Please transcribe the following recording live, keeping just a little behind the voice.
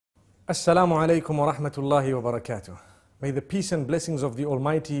Assalamu alaikum wa rahmatullahi wa barakatuh. May the peace and blessings of the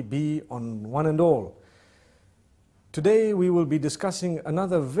Almighty be on one and all. Today we will be discussing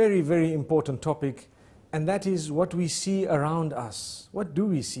another very, very important topic, and that is what we see around us. What do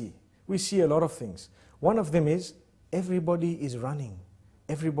we see? We see a lot of things. One of them is everybody is running.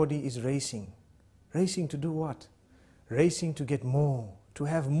 Everybody is racing. Racing to do what? Racing to get more, to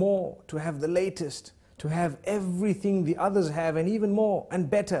have the latest, to have everything the others have and even more and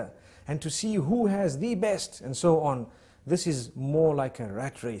better, and to see who has the best and so on. This is more like a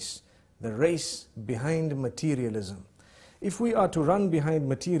rat race, the race behind materialism. If we are to run behind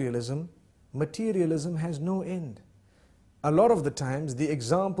materialism, materialism has no end. A lot of the times the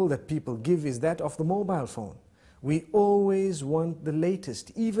example that people give is that of the mobile phone. We always want the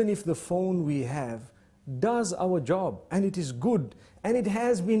latest, even if the phone we have does our job and it is good and it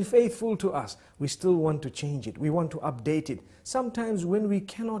has been faithful to us, we still want to change it, we want to update it. Sometimes when we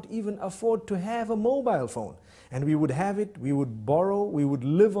cannot even afford to have a mobile phone and we would have it, we would borrow, we would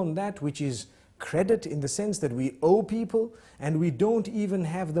live on that which is credit, in the sense that we owe people and we don't even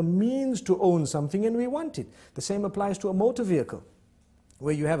have the means to own something and we want it. The same applies to a motor vehicle,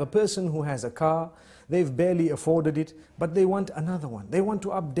 where you have a person who has a car, they've barely afforded it, but they want another one. They want to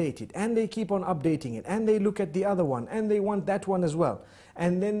update it, and they keep on updating it, and they look at the other one, and they want that one as well.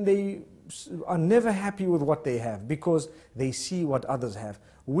 And then they are never happy with what they have, because they see what others have.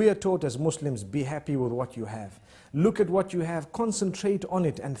 We are taught as Muslims, be happy with what you have. Look at what you have, concentrate on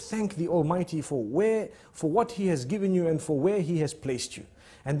it, and thank the Almighty for what He has given you and for where He has placed you.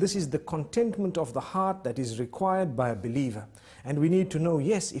 And this is the contentment of the heart that is required by a believer. And we need to know,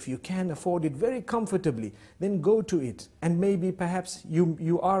 yes, if you can afford it very comfortably, then go to it. And maybe perhaps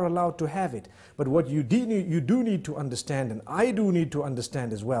you are allowed to have it. But what you do need to understand, and I do need to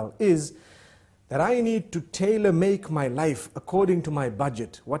understand as well, is that I need to tailor-make my life according to my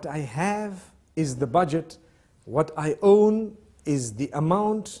budget. What I have is the budget. What I own is the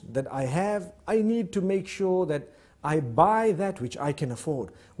amount that I have. I need to make sure that I buy that which I can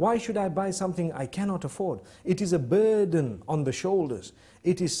afford. Why should I buy something I cannot afford? It is a burden on the shoulders.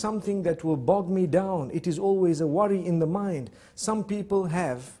 It is something that will bog me down. It is always a worry in the mind. Some people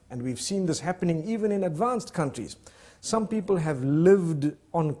have, and we've seen this happening even in advanced countries, some people have lived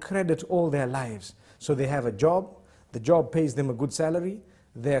on credit all their lives. So they have a job, the job pays them a good salary,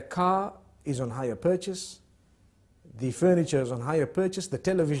 their car is on hire purchase, the furniture is on hire purchase, the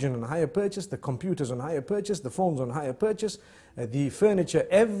television on hire purchase, the computers on hire purchase, the phones on hire purchase, the furniture,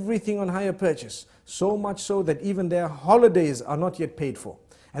 everything on hire purchase. So much so that even their holidays are not yet paid for.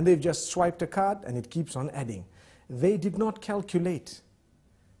 And they've just swiped a card and it keeps on adding. They did not calculate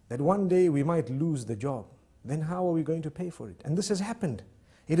that one day we might lose the job. Then how are we going to pay for it? And this has happened.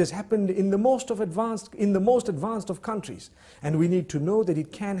 It has happened in the most advanced of countries. And we need to know that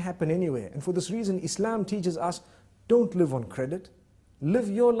it can happen anywhere. And for this reason, Islam teaches us, don't live on credit. Live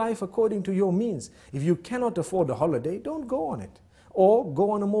your life according to your means. If you cannot afford a holiday, don't go on it. Or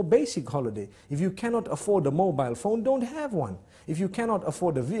go on a more basic holiday. If you cannot afford a mobile phone, don't have one. If you cannot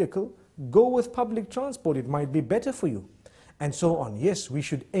afford a vehicle, go with public transport. It might be better for you. And so on. Yes, we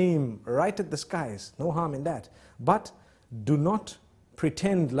should aim right at the skies. No harm in that. But do not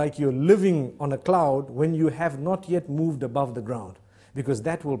pretend like you're living on a cloud when you have not yet moved above the ground, because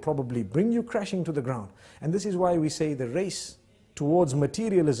that will probably bring you crashing to the ground. And this is why we say the race towards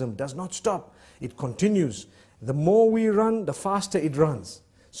materialism does not stop. It continues. The more we run, the faster it runs.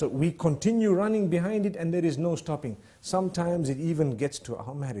 So we continue running behind it and there is no stopping. Sometimes it even gets to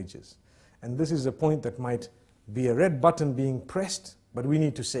our marriages. And this is a point that might be a red button being pressed, but we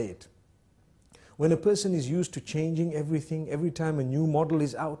need to say it. When a person is used to changing everything, every time a new model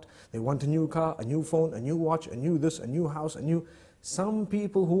is out, they want a new car, a new phone, a new watch, a new this, a new house, some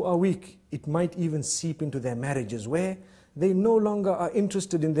people who are weak, it might even seep into their marriages, where they no longer are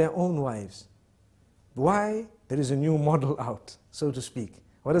interested in their own wives. Why? There is a new model out, so to speak.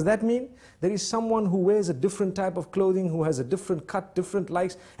 What does that mean? There is someone who wears a different type of clothing, who has a different cut, different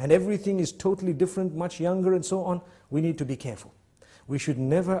likes, and everything is totally different, much younger and so on. We need to be careful. We should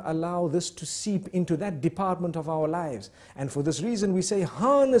never allow this to seep into that department of our lives. And for this reason we say,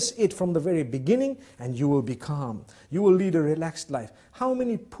 harness it from the very beginning and you will be calm. You will lead a relaxed life. How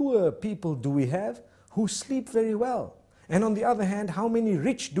many poor people do we have who sleep very well? And on the other hand, how many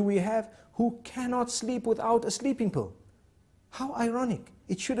rich do we have who cannot sleep without a sleeping pill? How ironic.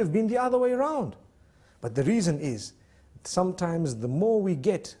 It should have been the other way around. But the reason is, sometimes the more we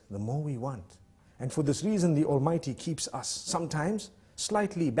get, the more we want. And for this reason, the Almighty keeps us sometimes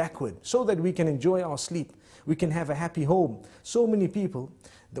slightly backward, so that we can enjoy our sleep, we can have a happy home. So many people,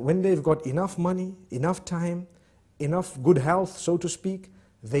 that when they've got enough money, enough time, enough good health, so to speak,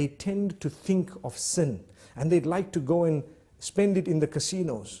 they tend to think of sin, and they'd like to go and spend it in the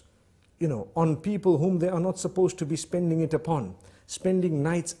casinos, on people whom they are not supposed to be spending it upon, spending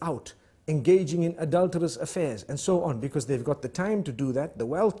nights out, engaging in adulterous affairs, and so on, because they've got the time to do that, the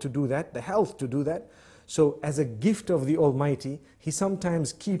wealth to do that, the health to do that. So as a gift of the Almighty, He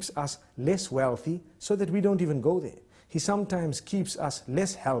sometimes keeps us less wealthy so that we don't even go there. He sometimes keeps us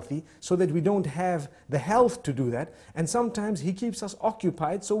less healthy so that we don't have the health to do that. And sometimes He keeps us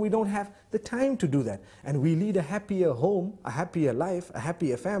occupied so we don't have the time to do that. And we lead a happier home, a happier life, a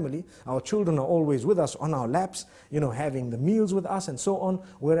happier family. Our children are always with us on our laps, having the meals with us and so on.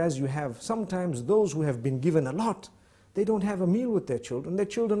 Whereas you have sometimes those who have been given a lot, they don't have a meal with their children. Their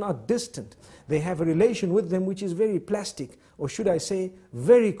children are distant. They have a relation with them which is very plastic, or should I say,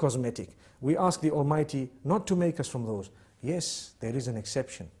 very cosmetic. We ask the Almighty not to make us from those. Yes, there is an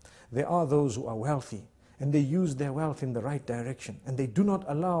exception. There are those who are wealthy, and they use their wealth in the right direction, and they do not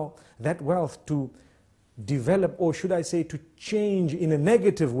allow that wealth to develop, or should I say, to change in a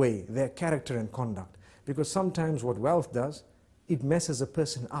negative way their character and conduct. Because sometimes what wealth does, it messes a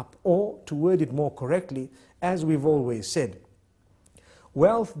person up. Or, to word it more correctly, as we've always said,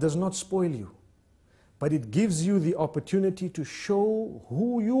 wealth does not spoil you, but it gives you the opportunity to show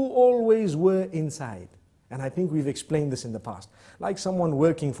who you always were inside. And I think we've explained this in the past. Like someone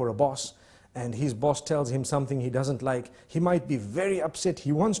working for a boss, and his boss tells him something he doesn't like, he might be very upset,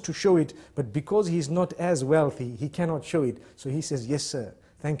 he wants to show it, but because he's not as wealthy, he cannot show it. So he says, yes sir,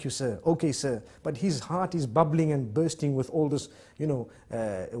 thank you sir, okay sir. But his heart is bubbling and bursting with all this,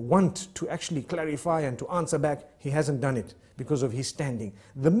 want to actually clarify and to answer back. He hasn't done it because of his standing.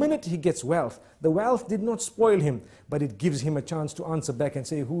 The minute he gets wealth, the wealth did not spoil him, but it gives him a chance to answer back and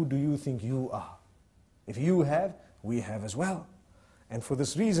say, who do you think you are? If you have, we have as well. And for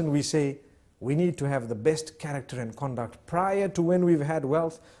this reason we say, we need to have the best character and conduct prior to when we've had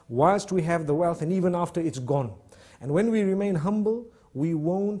wealth, whilst we have the wealth, and even after it's gone. And when we remain humble, we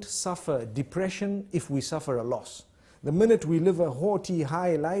won't suffer depression if we suffer a loss. The minute we live a haughty,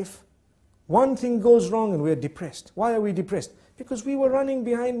 high life, one thing goes wrong and we're depressed. Why are we depressed? Because we were running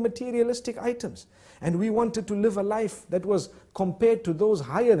behind materialistic items. And we wanted to live a life that was compared to those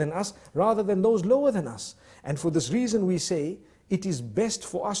higher than us rather than those lower than us. And for this reason we say, it is best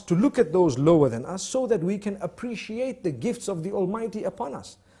for us to look at those lower than us so that we can appreciate the gifts of the Almighty upon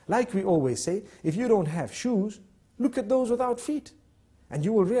us. Like we always say, if you don't have shoes, look at those without feet. And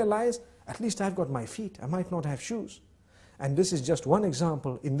you will realize, at least I've got my feet, I might not have shoes. And this is just one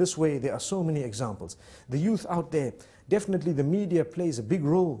example. In this way, there are so many examples. The youth out there, definitely the media plays a big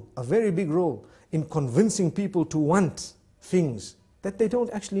role, a very big role, in convincing people to want things that they don't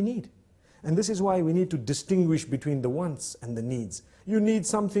actually need. And this is why we need to distinguish between the wants and the needs. You need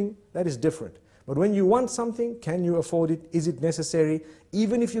something, that is different. But when you want something, can you afford it? Is it necessary?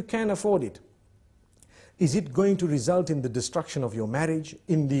 Even if you can afford it, is it going to result in the destruction of your marriage,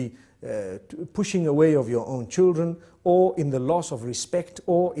 in the pushing away of your own children, or in the loss of respect,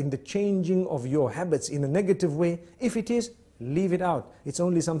 or in the changing of your habits in a negative way? If it is, leave it out. It's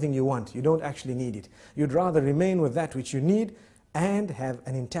only something you want. You don't actually need it. You'd rather remain with that which you need and have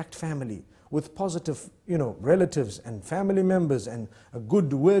an intact family with positive, relatives and family members and a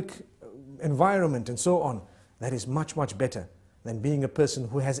good work environment and so on. That is much, much better than being a person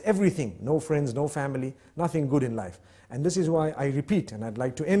who has everything, no friends, no family, nothing good in life. And this is why I repeat, and I'd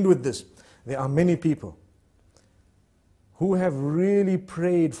like to end with this, there are many people who have really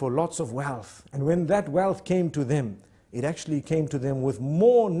prayed for lots of wealth, and when that wealth came to them, it actually came to them with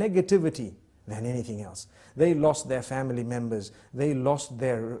more negativity than anything else. They lost their family members, they lost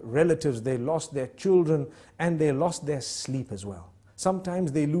their relatives, they lost their children, and they lost their sleep as well.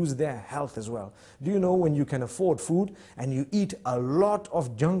 Sometimes they lose their health as well. Do you know when you can afford food and you eat a lot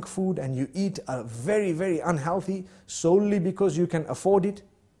of junk food and you eat a very, very unhealthy solely because you can afford it?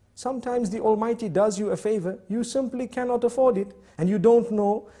 Sometimes the Almighty does you a favor, you simply cannot afford it, and you don't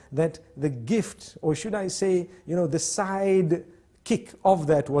know that the gift, or should I say, the side kick of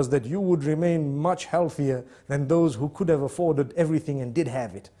that was that you would remain much healthier than those who could have afforded everything and did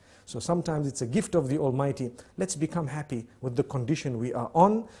have it. So sometimes it's a gift of the Almighty. Let's become happy with the condition we are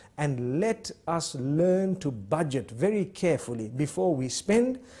on, and let us learn to budget very carefully before we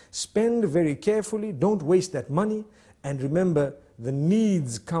spend. Spend very carefully, don't waste that money, and remember, the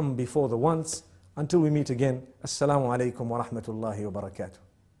needs come before the wants. Until we meet again, Assalamu alaikum wa rahmatullahi wa barakatuh.